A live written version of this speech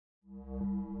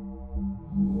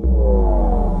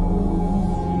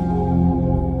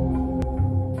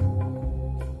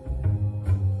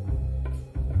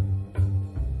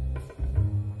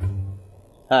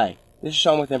Hi, this is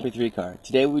Sean with MP3 Car.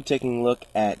 Today we'll be taking a look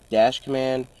at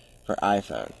DashCommand for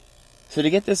iPhone. So to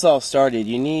get this all started,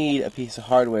 you need a piece of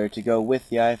hardware to go with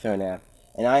the iPhone app.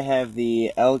 And I have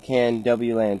the Elcan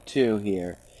WLAN 2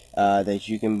 here that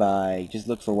you can buy. Just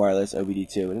look for wireless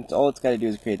OBD2. And all it's got to do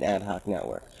is create an ad hoc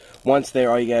network. Once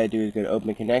there, all you got to do is go to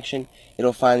Open Connection.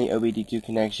 It'll find the OBD2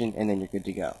 connection, and then you're good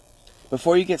to go.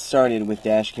 Before you get started with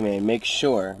DashCommand, make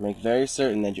very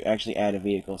certain that you actually add a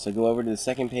vehicle. So go over to the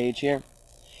second page here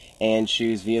and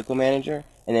choose Vehicle Manager,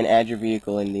 and then add your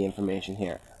vehicle in the information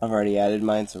here. I've already added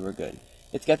mine, so we're good.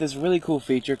 It's got this really cool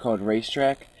feature called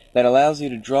Racetrack that allows you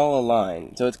to draw a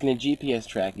line. So it's going to GPS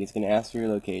track you, it's going to ask for your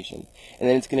location, and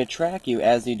then it's going to track you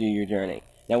as you do your journey.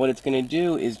 Now what it's going to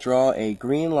do is draw a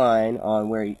green line on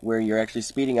where you're actually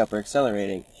speeding up or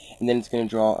accelerating, and then it's going to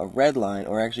draw a red line,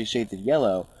 or actually shades of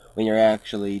yellow, when you're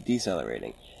actually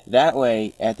decelerating. That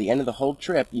way, at the end of the whole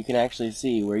trip, you can actually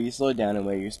see where you slowed down and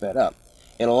where you sped up.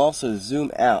 It'll also zoom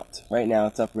out. Right now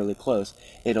it's up really close.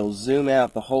 It'll zoom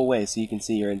out the whole way so you can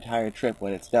see your entire trip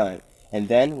when it's done. And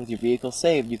then, with your vehicle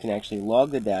saved, you can actually log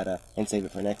the data and save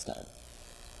it for next time.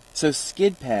 So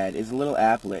SkidPad is a little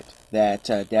applet that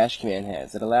DashCommand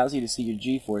has that allows you to see your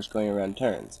G-force going around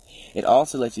turns. It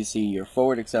also lets you see your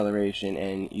forward acceleration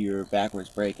and your backwards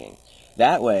braking.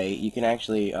 That way, you can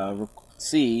actually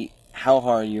see how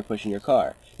hard you're pushing your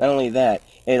car. Not only that,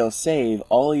 it'll save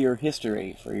all your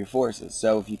history for your forces.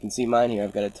 So if you can see mine here,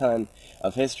 I've got a ton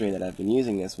of history that I've been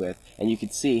using this with, and you can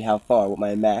see how far, what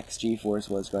my max G-force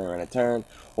was going around a turn,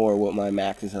 or what my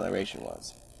max acceleration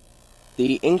was.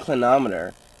 The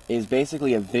inclinometer is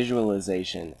basically a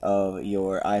visualization of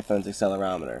your iPhone's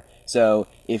accelerometer. So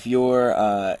if you're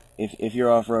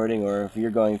off-roading, or if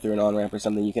you're going through an on-ramp or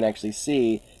something, you can actually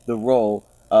see the roll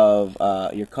of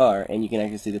your car, and you can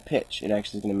actually see the pitch. It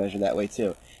actually is going to measure that way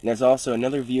too. And there's also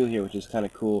another view here, which is kind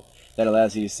of cool, that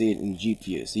allows you to see it in Jeep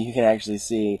view. So you can actually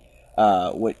see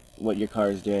what your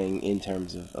car is doing in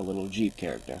terms of a little Jeep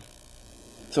character.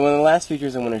 So one of the last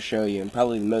features I want to show you, and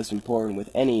probably the most important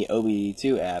with any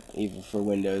OBD2 app, either for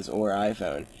Windows or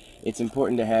iPhone, it's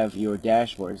important to have your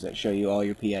dashboards that show you all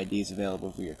your PIDs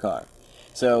available for your car.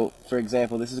 So, for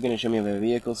example, this is going to show me my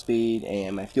vehicle speed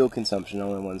and my fuel consumption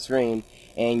all in one screen,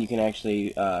 and you can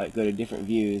actually go to different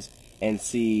views and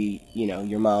see,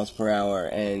 your miles per hour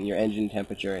and your engine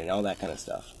temperature and all that kind of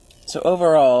stuff. So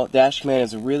overall, DashCommand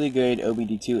is a really good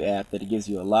OBD2 app that gives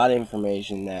you a lot of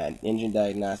information that engine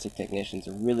diagnostic technicians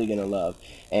are really going to love,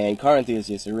 and car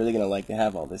enthusiasts are really going to like to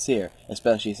have all this here,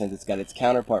 especially since it's got its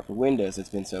counterpart for Windows that's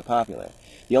been so popular.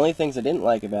 The only things I didn't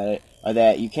like about it are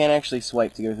that you can't actually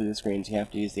swipe to go through the screens, you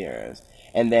have to use the arrows.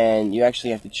 And then you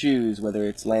actually have to choose whether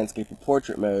it's landscape or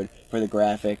portrait mode for the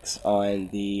graphics on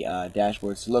the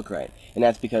dashboards to look right. And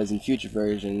that's because in future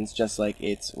versions, just like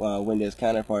its Windows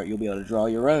counterpart, you'll be able to draw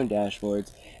your own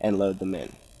dashboards and load them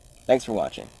in. Thanks for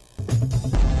watching.